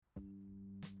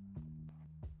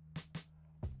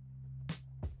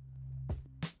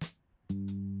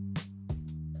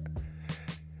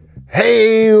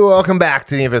Hey, welcome back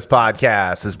to the Infamous Podcast.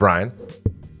 This is Brian.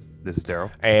 This is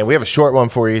Daryl. And we have a short one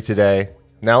for you today.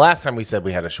 Now, last time we said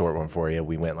we had a short one for you,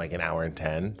 we went like an hour and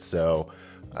 10. So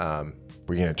we're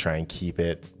going to try and keep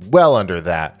it well under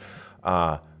that.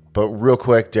 But real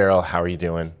quick, Daryl, how are you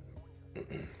doing?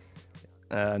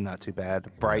 Not too bad.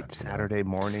 Bright Saturday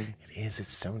morning. It is.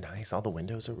 It's so nice. All the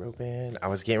windows are open. I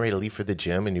was getting ready to leave for the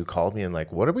gym, and you called me and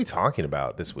like, what are we talking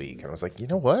about this week? And I was like, you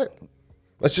know what?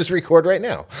 Let's just record right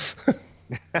now.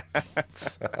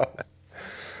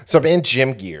 So I'm in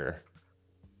gym gear,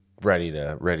 ready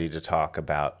to talk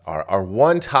about our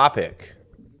one topic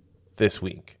this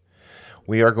week.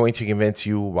 We are going to convince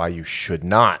you why you should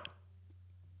not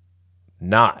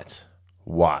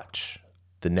watch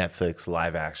the Netflix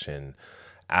live action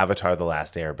Avatar: The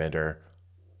Last Airbender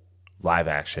live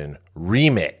action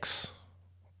remix.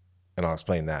 And I'll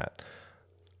explain that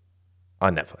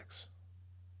on Netflix.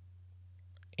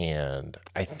 And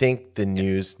I think the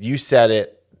news, you said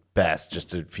it best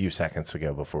just a few seconds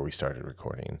ago before we started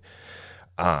recording.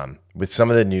 With some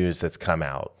of the news that's come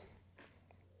out,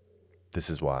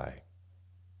 this is why.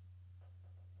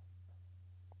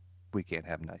 We can't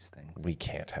have nice things. We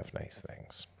can't have nice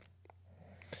things.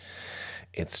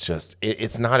 It's just,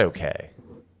 it's not okay.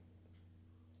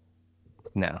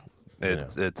 No,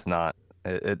 it's not.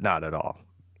 Not at all.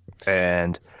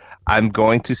 And I'm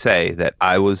going to say that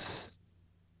I was...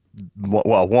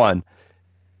 Well, one,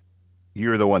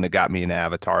 you're the one that got me into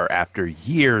Avatar after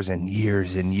years and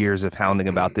years and years of hounding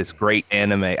about this great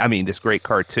this great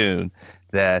cartoon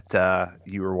that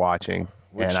you were watching.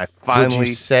 And I finally... Would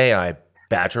you say I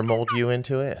badger mold you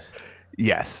into it?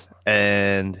 Yes.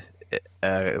 And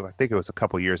I think it was a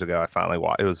couple years ago I finally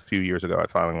watched. It was a few years ago I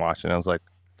finally watched it, and I was like,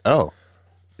 oh,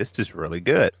 this is really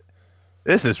good.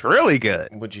 This is really good.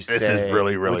 Would you this say, is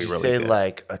really, really, would you really say good.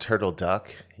 like a turtle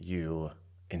duck, you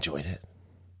enjoyed it?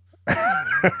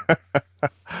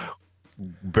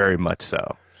 Very much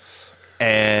so.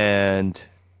 And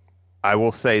I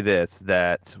will say this,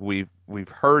 that we've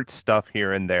heard stuff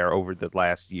here and there over the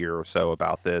last year or so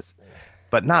about this,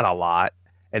 but not a lot.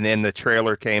 And then the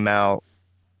trailer came out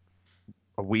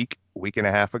a week and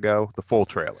a half ago, the full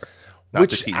trailer.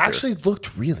 Which actually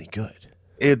looked really good.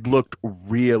 It looked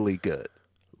really good.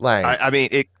 Like,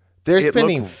 they're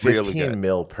spending $15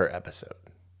 million per episode.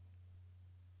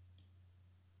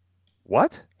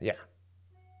 What? Yeah.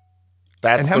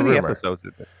 That's and how many rumor. episodes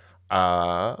is it?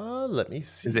 Let me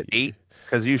see. Is it 8?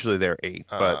 Because usually they're 8.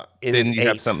 But it then is you 8.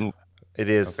 have something. It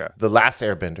is The Last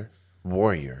Airbender,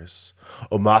 Warriors,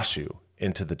 Omashu,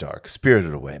 Into the Dark,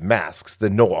 Spirited Away, Masks, The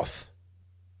North,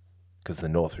 because the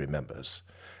North remembers,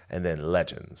 and then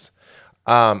Legends.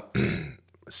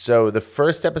 So the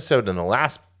first episode and the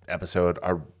last episode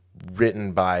are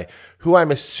written by who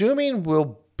I'm assuming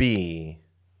will be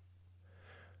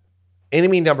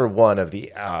enemy number one of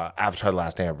the Avatar: The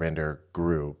Last Airbender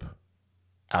group,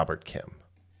 Albert Kim.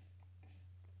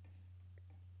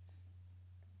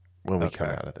 When we come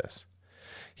out of this,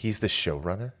 he's the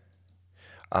showrunner.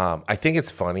 I think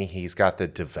it's funny. He's got the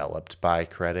developed by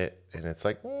credit, and it's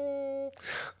like,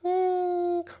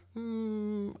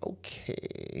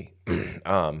 okay.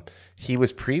 He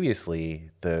was previously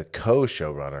the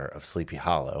co-showrunner of Sleepy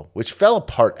Hollow, which fell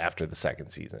apart after the second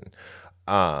season.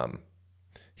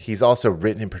 He's also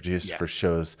written and produced for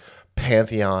shows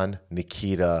Pantheon,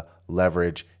 Nikita,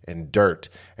 Leverage, and Dirt.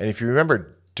 And if you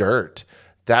remember Dirt,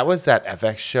 that was that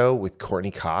FX show with Courtney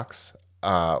Cox,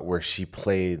 where she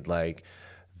played like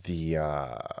the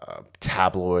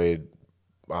tabloid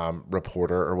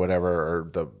reporter or whatever, or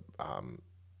the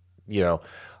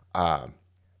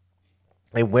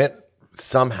it went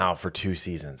somehow for 2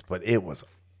 seasons, but it was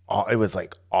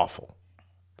like awful.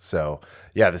 So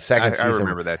yeah, the second season. I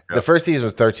remember that show. The first season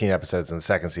was 13 episodes, and the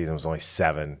second season was only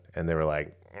 7, and they were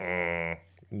like,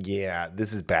 yeah,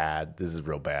 this is bad. This is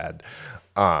real bad.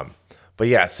 But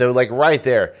yeah, so like right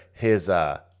there, his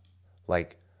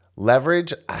like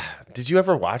Leverage. Did you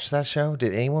ever watch that show?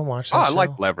 Did anyone watch that show? I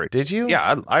like Leverage. Did you?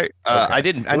 Yeah, I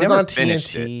didn't. I It was never on finished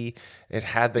TNT. it. It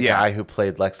had the guy who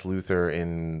played Lex Luthor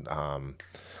in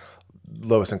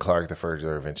Lois and Clark: The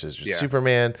Further Adventures of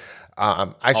Superman.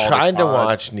 I tried to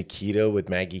watch Nikita with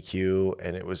Maggie Q,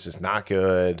 and it was just not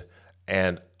good.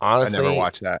 And honestly, I never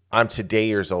watched that. I'm today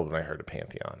years old when I heard of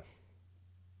Pantheon.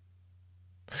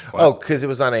 What? Oh, because it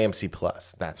was on AMC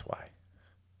Plus. That's why.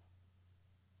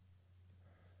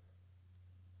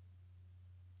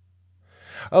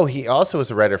 Oh, he also was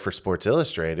a writer for Sports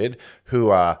Illustrated,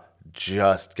 who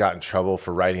just got in trouble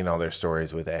for writing all their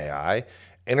stories with AI.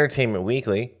 Entertainment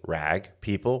Weekly, Rag,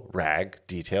 People, Rag,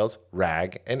 Details,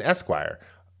 Rag, and Esquire.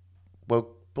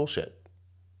 Well, bullshit.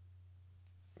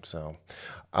 So,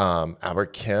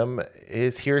 Albert Kim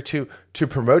is here to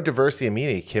promote diversity in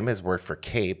media. Kim has worked for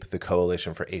CAPE, the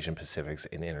Coalition for Asian Pacifics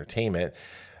in Entertainment,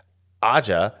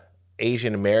 AJA,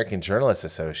 Asian American Journalists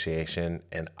Association,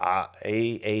 and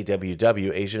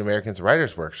AAWW, Asian Americans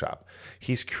Writers Workshop.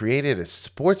 He's created a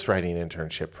sports writing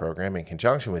internship program in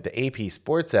conjunction with the AP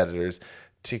sports editors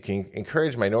to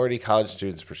encourage minority college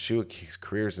students to pursue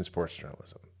careers in sports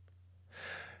journalism.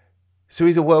 So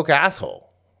he's a woke asshole.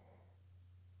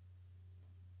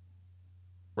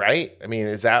 Right? I mean,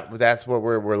 that's what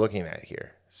we're looking at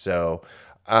here. So,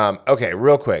 okay,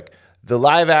 real quick. The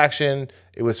live action,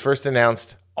 it was first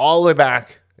announced all the way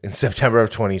back in September of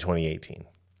 2018.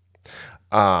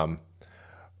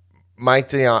 Mike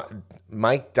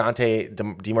Dante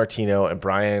DiMartino and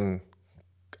Brian,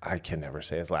 I can never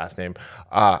say his last name,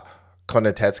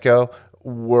 Konatetsko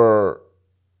were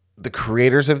the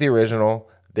creators of the original.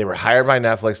 They were hired by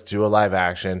Netflix to do a live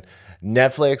action.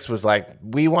 Netflix was like,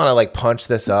 we want to like punch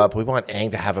this up. We want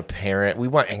Aang to have a parent. We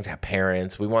want Aang to have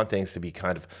parents. We want things to be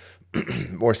kind of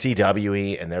more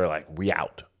CW-y. And they were like, we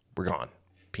out. We're gone.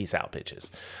 Peace out, bitches.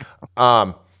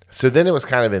 So then it was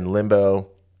kind of in limbo.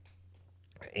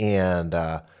 And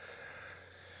then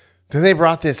they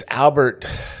brought this Albert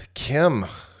Kim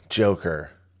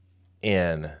Joker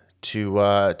in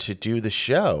to do the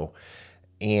show.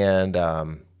 And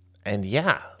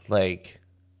yeah, like,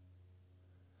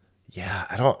 yeah,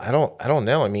 I don't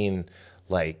know. I mean,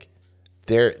 like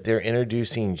they're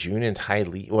introducing June and Ty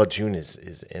Lee. Well, June is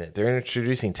in it. They're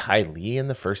introducing Ty Lee in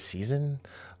the first season.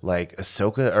 Like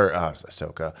Azula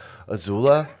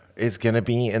is going to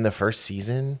be in the first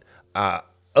season.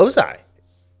 Ozai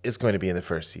is going to be in the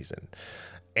first season.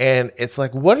 And it's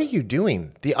like, what are you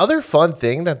doing? The other fun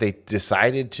thing that they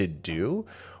decided to do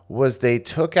was they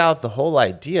took out the whole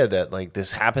idea that like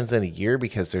this happens in a year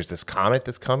because there's this comet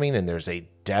that's coming and there's a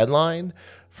deadline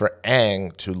for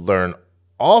Aang to learn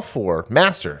all four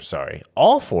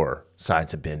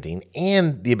sides of bending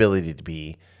and the ability to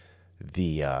be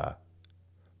the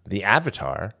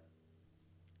Avatar,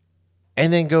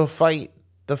 and then go fight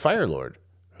the Fire Lord,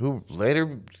 who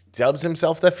later dubs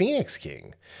himself the Phoenix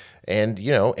King. And,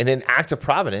 you know, in an act of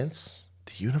providence,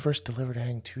 the universe delivered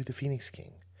Aang to the Phoenix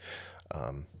King.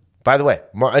 By the way,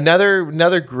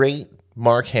 another great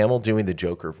Mark Hamill doing the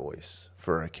Joker voice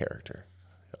for a character,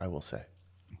 I will say.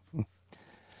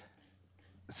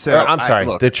 So I'm sorry,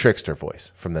 the trickster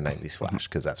voice from the 90s Flash,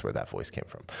 because that's where that voice came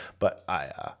from. But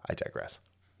I digress.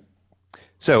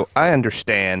 So I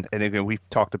understand, and again, we've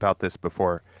talked about this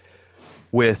before.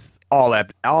 With all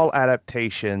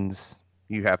adaptations,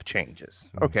 you have changes.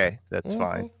 Okay, that's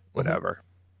fine. Whatever.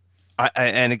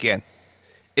 And again,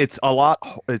 it's a lot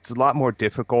more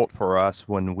difficult for us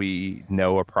when we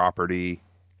know a property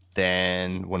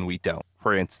than when we don't.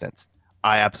 For instance,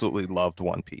 I absolutely loved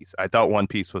One Piece. I thought One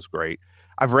Piece was great.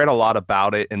 I've read a lot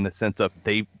about it in the sense of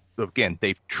they've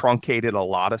truncated a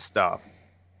lot of stuff.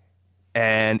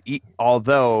 And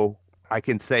although I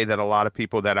can say that a lot of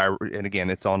people and again,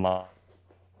 it's online,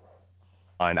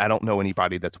 I don't know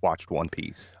anybody that's watched One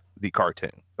Piece, the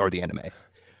cartoon or the anime.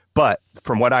 But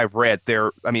from what I've read,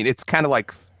 it's kind of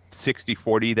like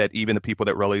 60-40 that even the people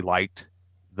that really liked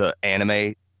the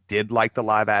anime did like the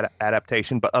live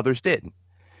adaptation, but others didn't.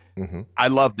 Mm-hmm. I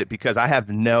loved it because I have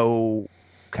no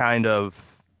kind of...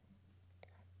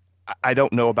 I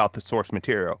don't know about the source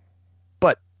material.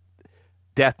 But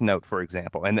Death Note, for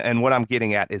example, and what I'm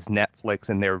getting at is Netflix,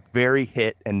 and they're very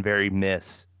hit and very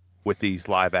miss with these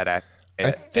live adaptations.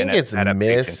 I think it's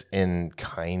miss and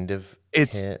kind of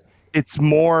hit. It's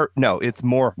more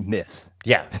miss.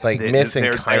 Yeah, like miss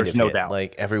and kind of no hit. Doubt.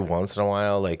 Like every once in a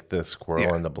while, like the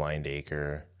Squirrel and the Blind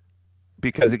Acre.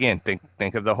 Because again,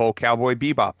 think of the whole Cowboy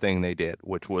Bebop thing they did,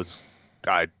 which was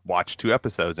I watched 2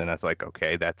 episodes and I was like,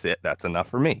 okay, that's it, that's enough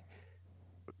for me.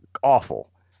 Awful.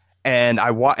 And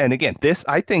again,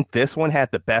 I think this one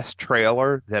had the best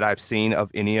trailer that I've seen of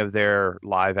any of their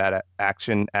live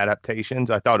action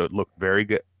adaptations. I thought it looked very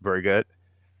good, very good.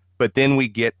 But then we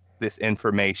get this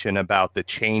information about the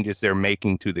changes they're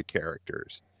making to the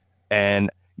characters.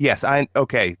 And yes,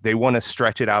 they want to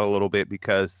stretch it out a little bit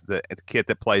because the kid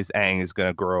that plays Aang is going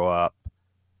to grow up.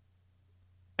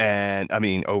 And I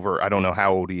mean, I don't know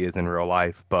how old he is in real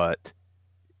life, but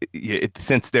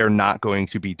since they're not going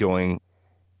to be doing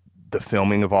the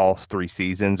filming of all 3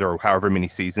 seasons or however many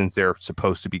seasons they're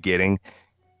supposed to be getting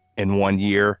in 1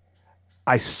 year,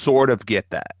 I sort of get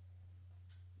that.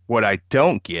 What I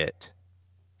don't get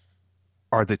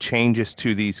are the changes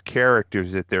to these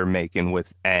characters that they're making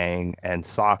with Aang and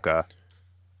Sokka.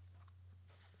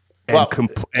 And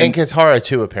Katara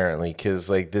too, apparently, because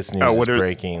like this news is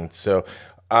breaking. So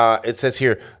It says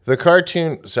here the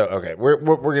cartoon. So okay, we're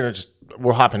gonna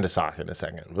we'll hop into Sokka in a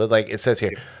second. But like it says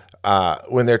here,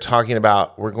 when they're talking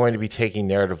about we're going to be taking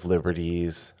narrative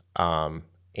liberties,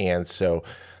 and so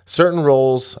certain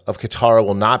roles of Katara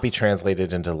will not be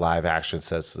translated into live action.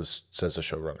 Says the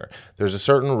showrunner. There are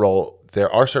certain roles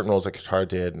that Katara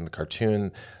did in the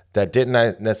cartoon that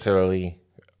didn't necessarily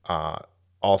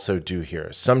also do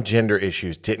here. Some gender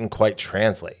issues didn't quite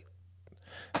translate,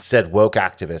 said woke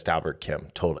activist Albert Kim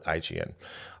told IGN.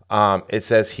 It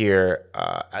says here,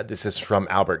 this is from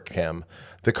Albert Kim.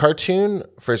 The cartoon,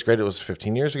 first graded, was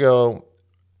 15 years ago,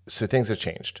 so things have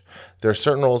changed. There are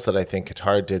certain roles that I think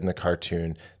Katara did in the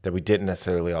cartoon that we didn't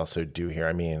necessarily also do here.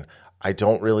 I mean, I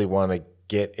don't really want to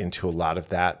get into a lot of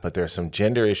that, but there are some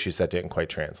gender issues that didn't quite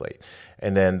translate.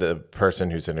 And then the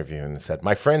person who's interviewing said,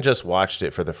 my friend just watched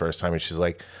it for the first time, and she's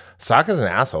like, Sokka's an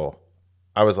asshole.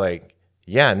 I was like,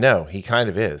 yeah, no, he kind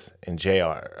of is. And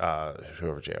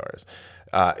whoever JR is.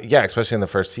 Yeah, especially in the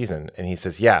first season. And he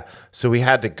says, yeah, so we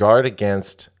had to guard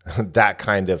against that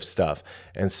kind of stuff.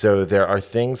 And so there are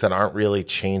things that aren't really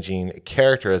changing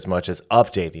character as much as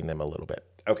updating them a little bit.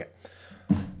 Okay.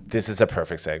 This is a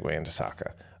perfect segue into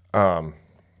Sokka.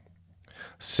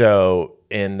 So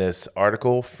in this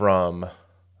article from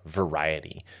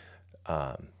Variety,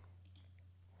 one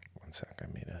sec,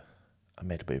 I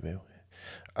made a boo-boo.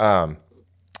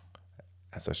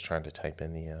 As I was trying to type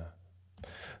in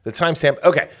the timestamp.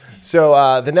 Okay,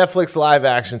 so the Netflix live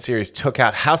action series took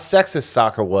out how sexist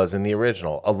Sokka was in the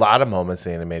original. A lot of moments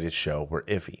in the animated show were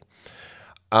iffy.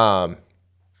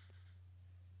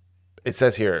 It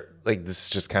says here, like, this is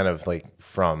just kind of like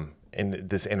from in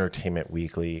this Entertainment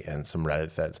Weekly and some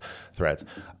Reddit threads.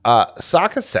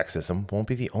 Sokka's sexism won't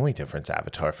be the only difference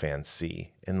Avatar fans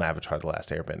see in Avatar: The Last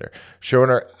Airbender.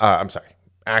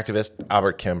 Activist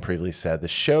Albert Kim previously said the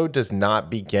show does not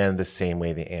begin the same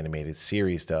way the animated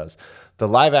series does. The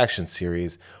live-action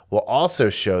series will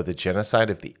also show the genocide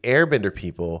of the Airbender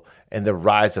people and the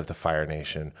rise of the Fire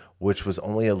Nation, which was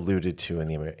only alluded to in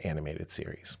the animated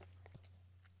series.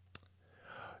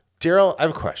 Daryl, I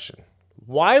have a question.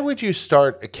 Why would you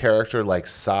start a character like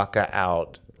Sokka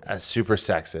out as super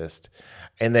sexist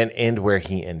and then end where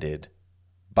he ended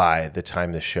by the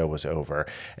time the show was over?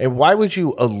 And why would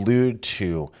you allude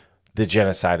to the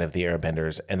genocide of the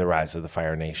Airbenders and the rise of the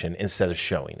Fire Nation instead of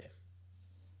showing it?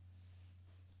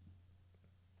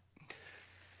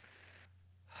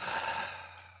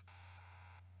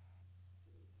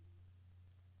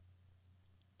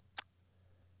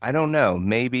 I don't know.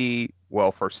 Maybe,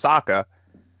 well, for Sokka,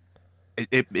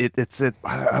 it's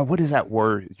what is that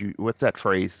word? What's that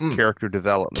phrase? Character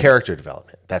development. Character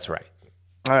development. That's right.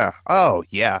 Oh,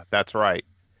 yeah, that's right.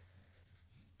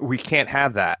 We can't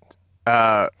have that.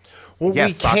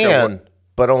 We can,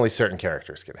 but only certain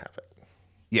characters can have it.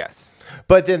 Yes.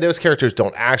 But then those characters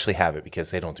don't actually have it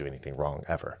because they don't do anything wrong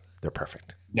ever. They're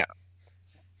perfect. Yeah.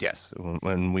 Yes,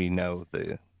 when we know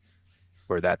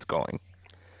where that's going.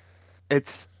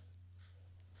 It's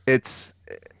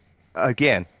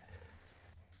again,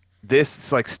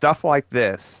 this like stuff like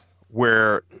this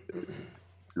where,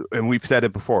 and we've said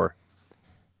it before,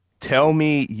 tell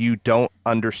me you don't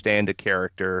understand a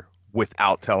character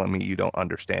without telling me you don't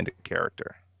understand a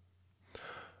character.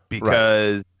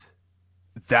 Because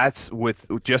that's with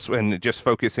just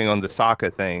focusing on the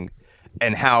Sokka thing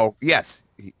and how, yes,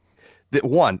 that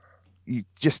one, you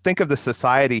just think of the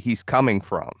society he's coming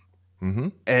from. Mm-hmm.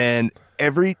 And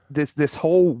this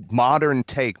whole modern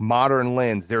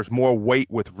lens, there's more weight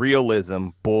with realism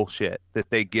bullshit that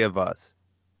they give us.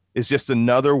 It's just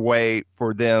another way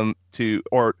for them to,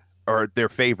 or their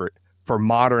favorite, for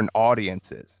modern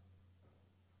audiences.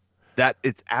 That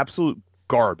it's absolute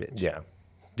garbage. Yeah.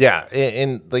 Yeah.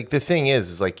 And like the thing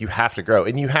is like you have to grow.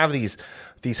 And you have these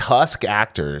husk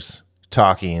actors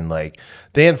talking like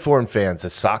they informed fans that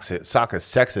Sokka's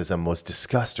sexism was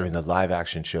discussed during the live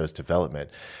action show's development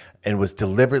and was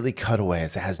deliberately cut away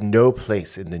as it has no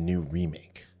place in the new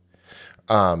remake.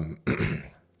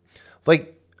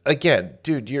 Like, again,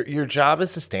 dude, your job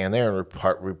is to stand there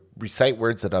and recite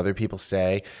words that other people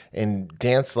say and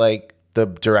dance like the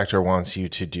director wants you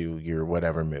to do your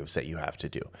whatever moves that you have to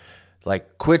do.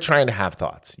 Like, quit trying to have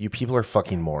thoughts. You people are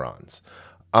fucking morons.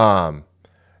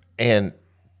 And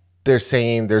they're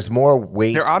saying there's more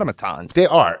weight. They're automatons. They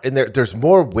are. And there's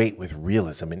more weight with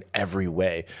realism in every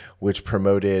way, which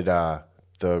promoted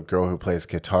the girl who plays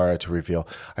Katara to reveal.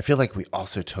 I feel like we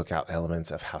also took out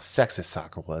elements of how sexist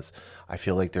Sokka was. I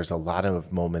feel like there's a lot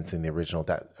of moments in the original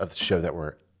of the show that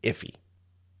were iffy.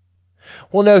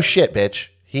 Well, no shit, bitch.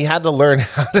 He had to learn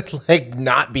how to like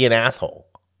not be an asshole.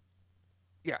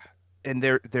 Yeah. and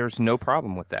there's no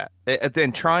problem with that.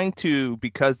 Then trying to,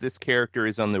 because this character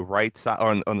is on the right side,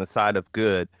 on the side of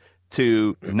good,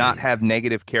 to not have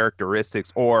negative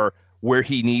characteristics or where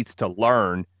he needs to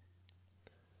learn.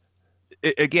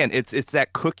 Again, it's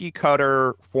that cookie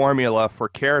cutter formula for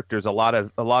characters. A lot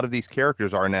of these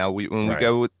characters are now. When we Right.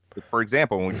 go with, for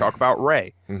example, when we talk about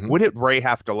Ray, what did Ray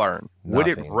have to learn? What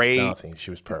did Ray? Nothing.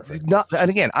 She was perfect. And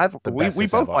again, we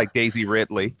bestest both ever. like Daisy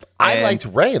Ridley. I and liked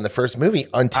Ray in the first movie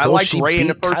I until liked she Ray in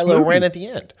the beat first Kylo movie. Ren at the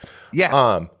end. Yes,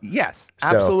 yes,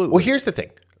 So, absolutely. well, here's the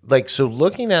thing. Like, so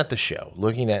looking at the show,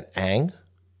 looking at Aang,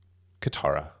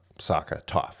 Katara, Sokka,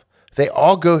 Toph, they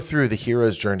all go through the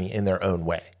hero's journey in their own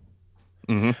way,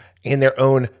 in their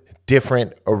own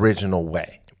different original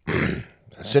way.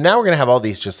 So now we're going to have all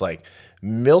these just like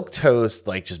milquetoast,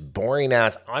 like just boring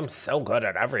ass, I'm so good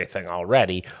at everything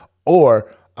already,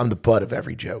 or I'm the butt of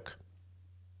every joke.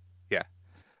 Yeah.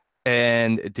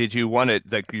 And did you want to,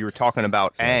 like, you were talking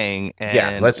about Aang, and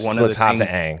Yeah, let's hop to things,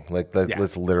 Aang. Like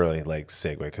let's literally like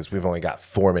segue because we've only got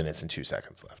 4 minutes and 2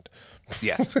 seconds left.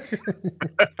 yes,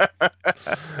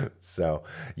 So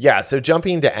yeah, so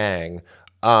jumping to Aang,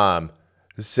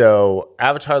 so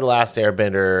Avatar: The Last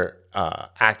Airbender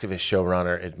activist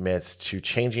showrunner admits to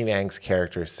changing Aang's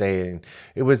character, saying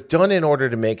it was done in order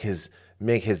to make his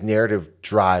narrative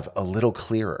drive a little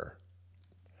clearer.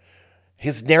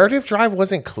 His narrative drive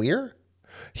wasn't clear.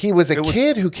 He was a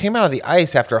kid who came out of the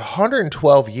ice after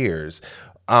 112 years.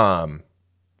 Was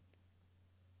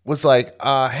like,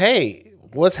 hey,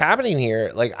 what's happening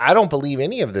here? Like, I don't believe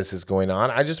any of this is going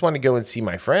on. I just want to go and see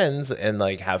my friends and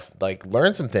like have like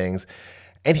learn some things.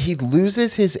 And he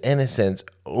loses his innocence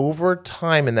over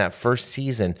time in that first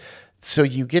season. So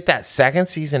you get that second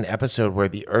season episode where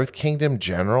the Earth Kingdom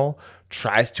general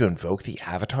tries to invoke the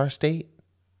Avatar state.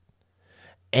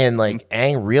 And like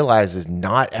Aang realizes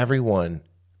not everyone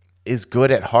is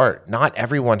good at heart. Not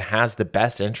everyone has the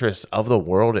best interests of the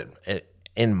world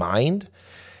in mind.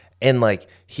 And like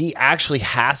he actually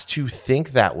has to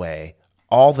think that way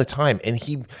all the time. And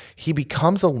he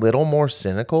becomes a little more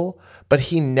cynical, but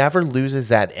he never loses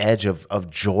that edge of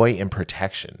joy and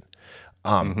protection.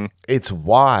 It's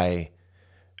why,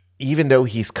 even though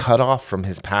he's cut off from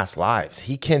his past lives,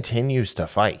 he continues to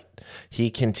fight. He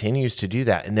continues to do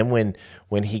that. And then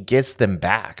when he gets them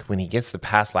back, when he gets the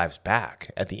past lives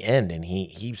back at the end, and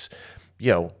he's,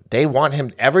 you know, they want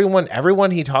him,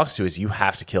 everyone he talks to is, you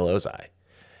have to kill Ozai.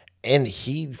 And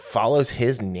he follows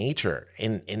his nature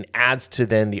and adds to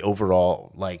then the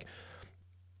overall like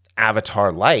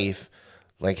Avatar life.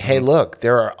 Like, hey, look,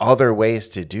 there are other ways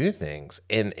to do things.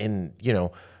 And you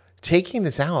know, taking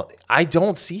this out, I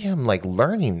don't see him like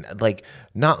learning, like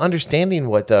not understanding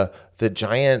what the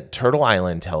giant turtle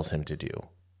island tells him to do,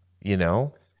 you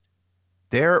know?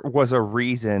 there was a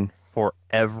reason for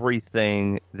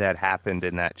everything that happened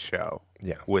in that show.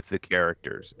 Yeah. With the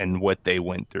characters and what they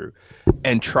went through,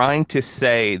 and trying to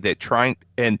say that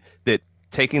that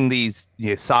taking these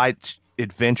side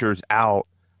adventures out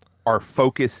are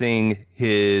focusing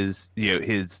his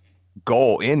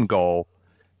goal.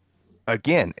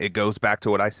 Again, it goes back to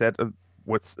what I said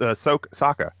with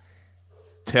Sokka.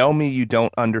 Tell me you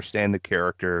don't understand the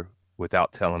character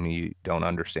without telling me you don't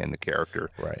understand the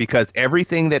character. Right. Because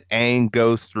everything that Aang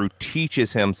goes through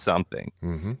teaches him something.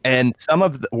 And some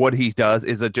of what he does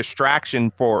is a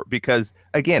distraction because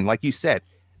again, like you said,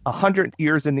 100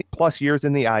 years plus years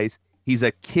in the ice, he's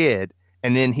a kid,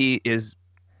 and then he is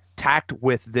tacked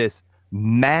with this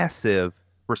massive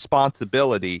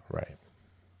responsibility. Right.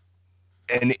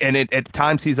 And at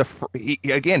times he's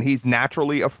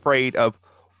naturally afraid of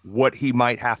what he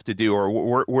might have to do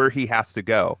or where he has to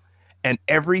go. And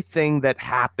everything that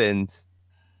happens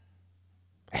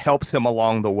helps him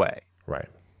along the way. Right.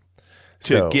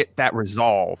 To get that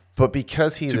resolve. But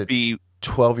because he's a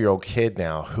 12-year-old kid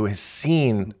now who has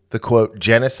seen the, quote,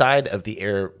 genocide of the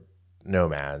air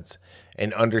nomads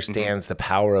and understands the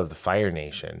power of the Fire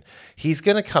Nation, he's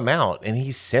going to come out and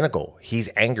he's cynical.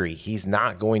 He's angry. He's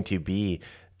not going to be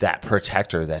that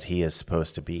protector that he is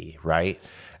supposed to be, right?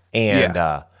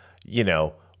 And, you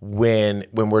know, when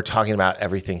we're talking about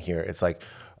everything here, it's like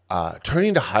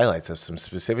turning to highlights of some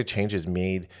specific changes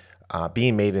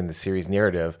being made in the series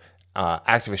narrative.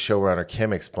 Activist showrunner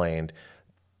Kim explained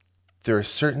there are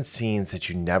certain scenes that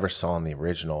you never saw in the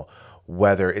original,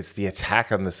 whether it's the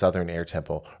attack on the Southern Air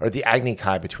Temple or the Agni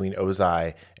Kai between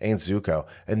Ozai and Zuko.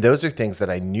 And those are things that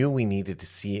I knew we needed to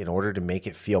see in order to make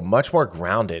it feel much more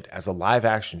grounded as a live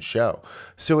action show.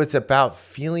 So it's about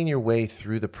feeling your way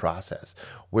through the process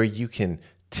where you can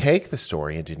take the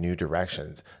story into new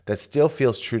directions that still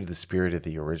feels true to the spirit of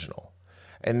the original.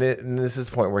 And this is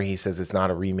the point where he says it's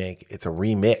not a remake, it's a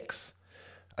remix.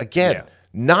 Again,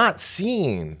 not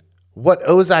seeing what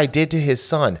Ozai did to his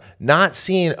son, not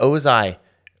seeing Ozai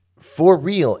for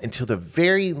real until the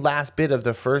very last bit of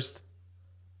the first.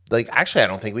 Like, actually, I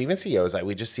don't think we even see Ozai.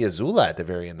 We just see Azula at the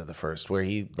very end of the first, where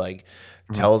he like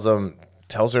tells her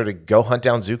to go hunt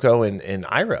down Zuko and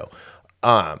Iroh.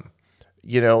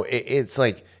 It's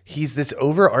like he's this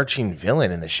overarching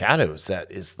villain in the shadows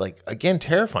that is like, again,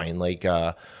 terrifying. Like,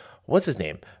 what's his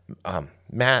name?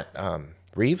 Matt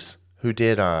Reeves, who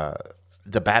did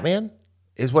the Batman,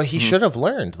 is what he should have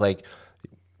learned. Like,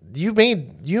 you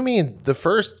made the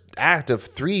first act of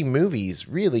 3 movies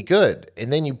really good,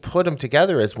 and then you put them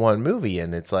together as one movie,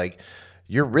 and it's like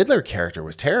your Riddler character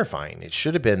was terrifying. It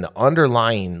should have been the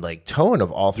underlying like tone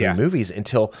of all 3 movies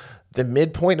until the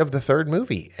midpoint of the 3rd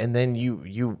movie, and then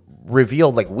you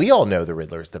reveal, like, we all know the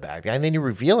Riddler is the bad guy, and then you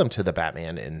reveal him to the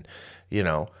Batman, and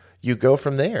you go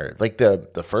from there. Like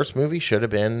the first movie should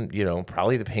have been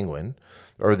probably the Penguin,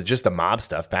 or just the mob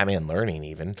stuff, Batman learning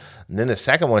even. And then the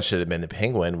second one should have been the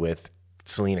Penguin with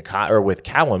or with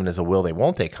Catwoman as a will they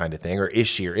won't they kind of thing, or is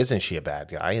she or isn't she a bad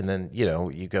guy? And then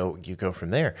you go from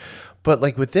there. But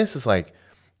like with this, is like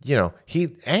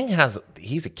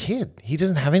he's a kid. He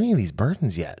doesn't have any of these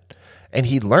burdens yet, and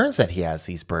he learns that he has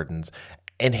these burdens,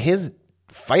 and his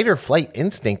fight or flight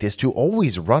instinct is to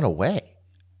always run away.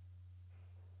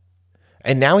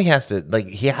 And now he has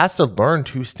to learn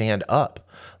to stand up.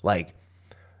 Like,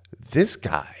 this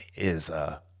guy is,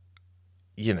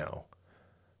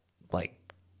 like,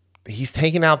 he's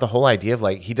taking out the whole idea of,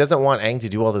 like, he doesn't want Aang to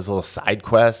do all these little side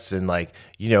quests and, like,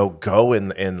 go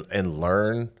and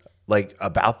learn, like,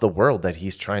 about the world that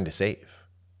he's trying to save.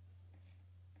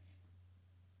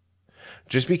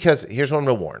 Just because, here's what I'm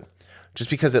going to warn. Just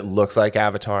because it looks like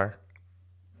Avatar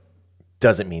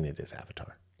doesn't mean it is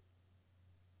Avatar.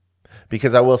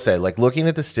 Because I will say, like, looking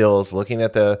at the stills, looking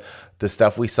at the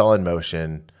stuff we saw in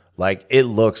motion, like, it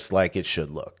looks like it should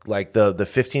look. Like, the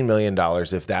 $15 million,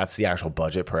 if that's the actual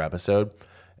budget per episode,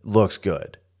 looks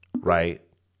good, right?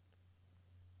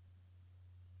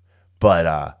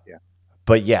 But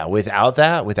without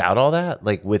all that,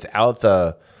 like, without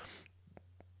the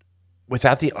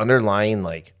underlying,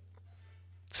 like,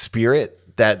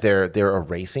 spirit that they're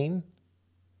erasing,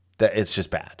 that it's just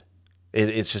bad.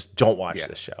 It's just, don't watch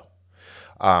this show.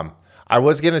 I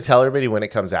was going to tell everybody when it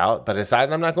comes out, but I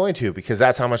decided I'm not going to, because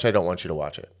that's how much I don't want you to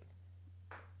watch it.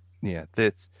 Yeah,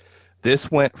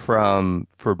 this went from,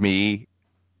 for me,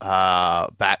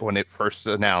 back when it first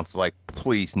announced, like,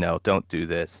 please no, don't do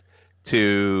this,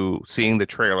 to seeing the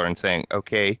trailer and saying,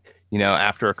 okay,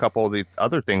 after a couple of the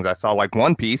other things I saw, like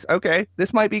One Piece, okay,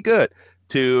 this might be good,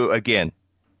 to, again,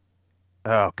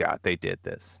 oh God, they did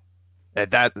this.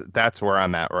 And that's where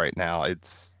I'm at right now.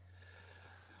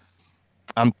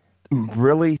 I'm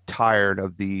really tired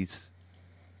of these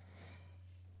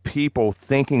people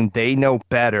thinking they know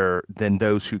better than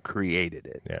those who created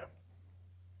it. Yeah.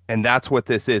 And that's what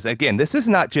this is. Again, this is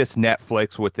not just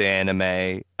Netflix with the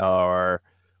anime or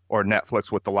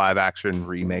Netflix with the live action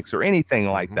remakes or anything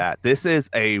like that. This is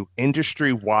a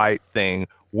industry-wide thing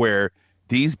where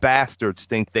these bastards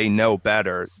think they know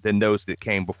better than those that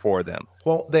came before them.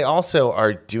 Well, they also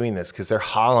are doing this because they're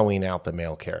hollowing out the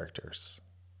male characters.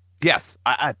 Yes,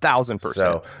 1,000%.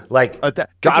 So, like,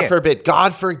 God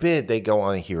forbid they go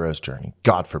on a hero's journey.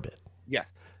 God forbid. Yes.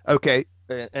 Okay.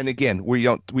 And again, we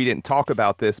didn't talk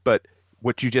about this, but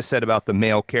what you just said about the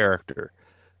male character,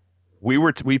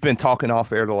 we've been talking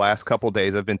off air the last couple of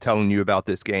days. I've been telling you about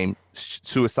this game,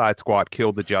 Suicide Squad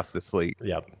Killed the Justice League.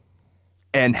 Yep.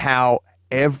 And how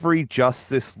every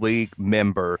Justice League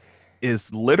member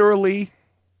is literally,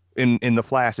 in the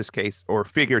Flash's case, or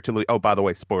figuratively, oh, by the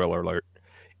way, spoiler alert,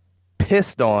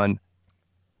 pissed on,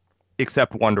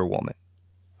 except Wonder Woman,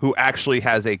 who actually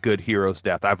has a good hero's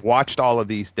death. I've watched all of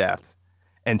these deaths,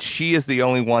 and she is the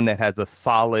only one that has a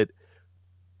solid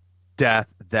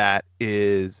death that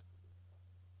is,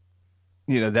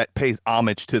 that pays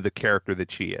homage to the character that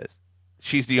she is.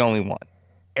 She's the only one.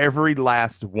 Every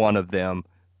last one of them,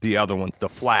 the other ones, the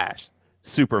Flash,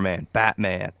 Superman,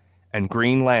 Batman, and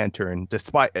Green Lantern,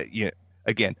 despite,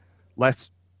 again,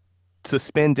 let's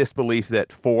suspend disbelief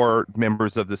that 4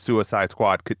 members of the Suicide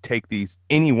Squad could take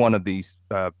any one of these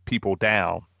people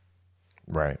down.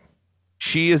 Right.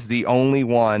 She is the only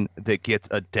one that gets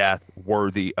a death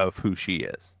worthy of who she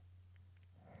is.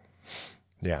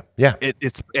 Yeah. Yeah.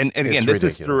 It's again, this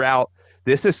ridiculous.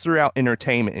 This is throughout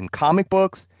entertainment, in comic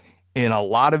books, in a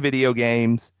lot of video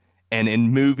games, and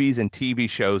in movies and TV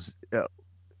shows.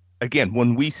 Again,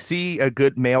 when we see a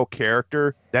good male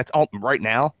character, that's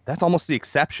almost the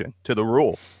exception to the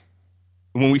rule.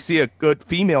 When we see a good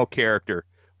female character,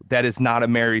 that is not a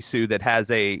Mary Sue, that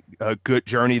has a good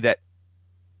journey that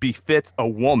befits a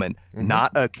woman,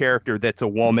 not a character that's a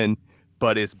woman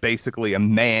but is basically a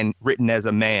man written as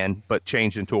a man but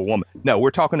changed into a woman. No, we're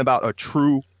talking about a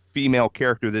true female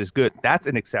character that is good. That's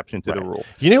an exception to the rule.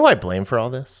 You know who I blame for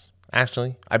all this?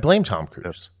 Actually, I blame Tom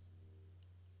Cruise.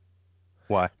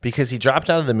 Why? Because he dropped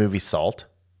out of the movie Salt.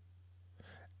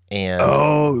 And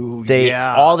all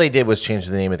they did was change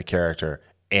the name of the character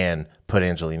and put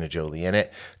Angelina Jolie in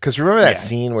it. Because remember that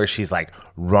scene where she's like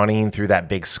running through that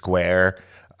big square,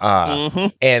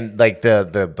 and like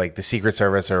the Secret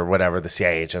Service or whatever, the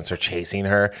CIA agents are chasing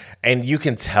her, and you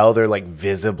can tell they're like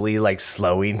visibly like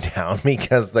slowing down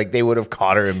because like they would have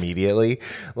caught her immediately.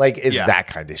 Like it's that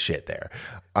kind of shit there.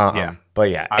 But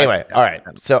yeah. Anyway, all right.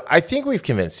 So I think we've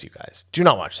convinced you guys. Do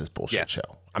not watch this bullshit show.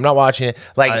 I'm not watching it.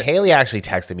 Like Haley actually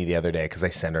texted me the other day because I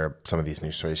sent her some of these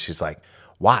news stories. She's like,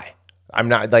 "Why?" I'm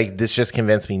not like this. Just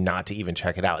convinced me not to even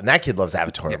check it out. And that kid loves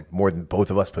Avatar more than both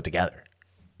of us put together.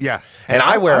 Yeah, and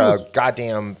I wear a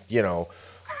goddamn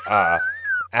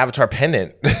Avatar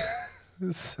pendant.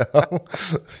 So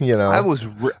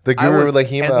the Guru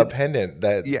Lahima pendant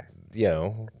that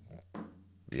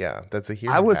that's a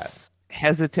hero. I was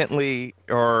hesitantly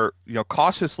or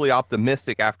cautiously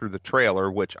optimistic after the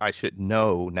trailer, which I should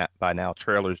know by now.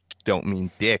 Trailers don't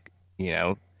mean dick.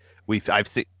 I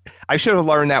should have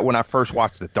learned that when I first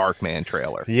watched the Darkman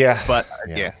trailer. Yeah, but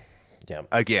again.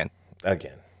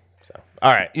 So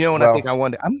all right, I think I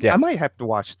wanted. I might have to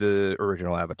watch the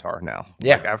original Avatar now.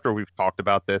 Yeah, like after we've talked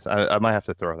about this, I might have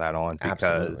to throw that on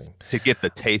because to get the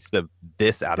taste of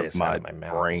this out of my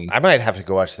brain. I might have to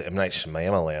go watch the M. Night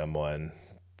Shyamalan one.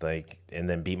 And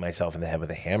then beat myself in the head with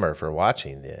a hammer for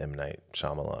watching the M. Night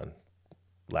Shyamalan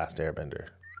Last Airbender.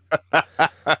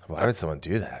 Why would someone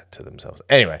do that to themselves?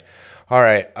 Anyway, all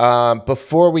right.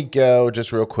 Before we go,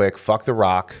 just real quick, fuck The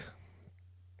Rock.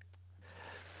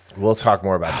 We'll talk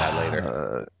more about that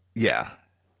later.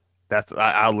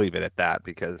 I'll leave it at that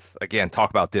because, again,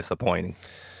 talk about disappointing.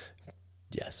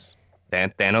 Yes.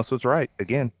 And Thanos was right.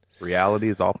 Again, reality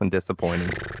is often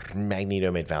disappointing.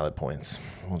 Magneto made valid points.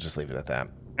 We'll just leave it at that.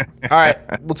 All right.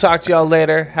 We'll talk to y'all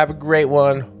later. Have a great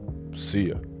one. See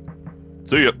ya.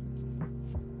 See ya.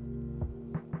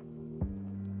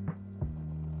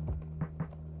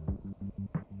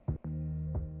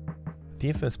 The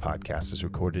Infamous Podcast is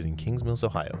recorded in Kings Mills,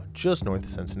 Ohio, just north of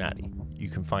Cincinnati. You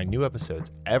can find new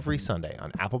episodes every Sunday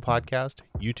on Apple Podcast,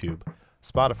 YouTube,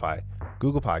 Spotify,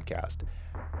 Google Podcast,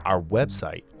 our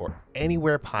website, or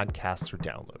anywhere podcasts are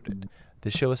downloaded.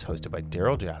 This show is hosted by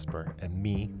Daryl Jasper and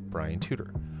me, Brian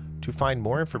Tudor. To find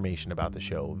more information about the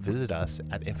show, visit us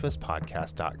at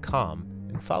infamouspodcast.com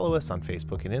and follow us on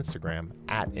Facebook and Instagram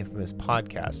at Infamous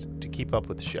Podcast to keep up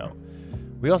with the show.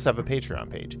 We also have a Patreon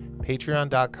page,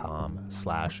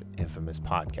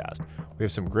 patreon.com/infamouspodcast. We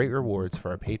have some great rewards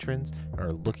for our patrons and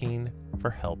are looking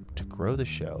for help to grow the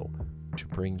show to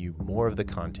bring you more of the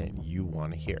content you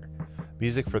want to hear.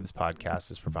 Music for this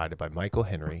podcast is provided by Michael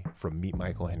Henry from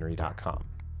meetmichaelhenry.com.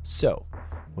 So,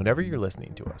 whenever you're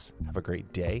listening to us, have a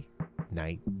great day,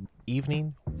 night,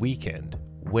 evening, weekend,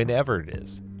 whenever it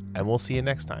is, and we'll see you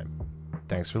next time.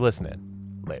 Thanks for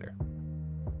listening. Later.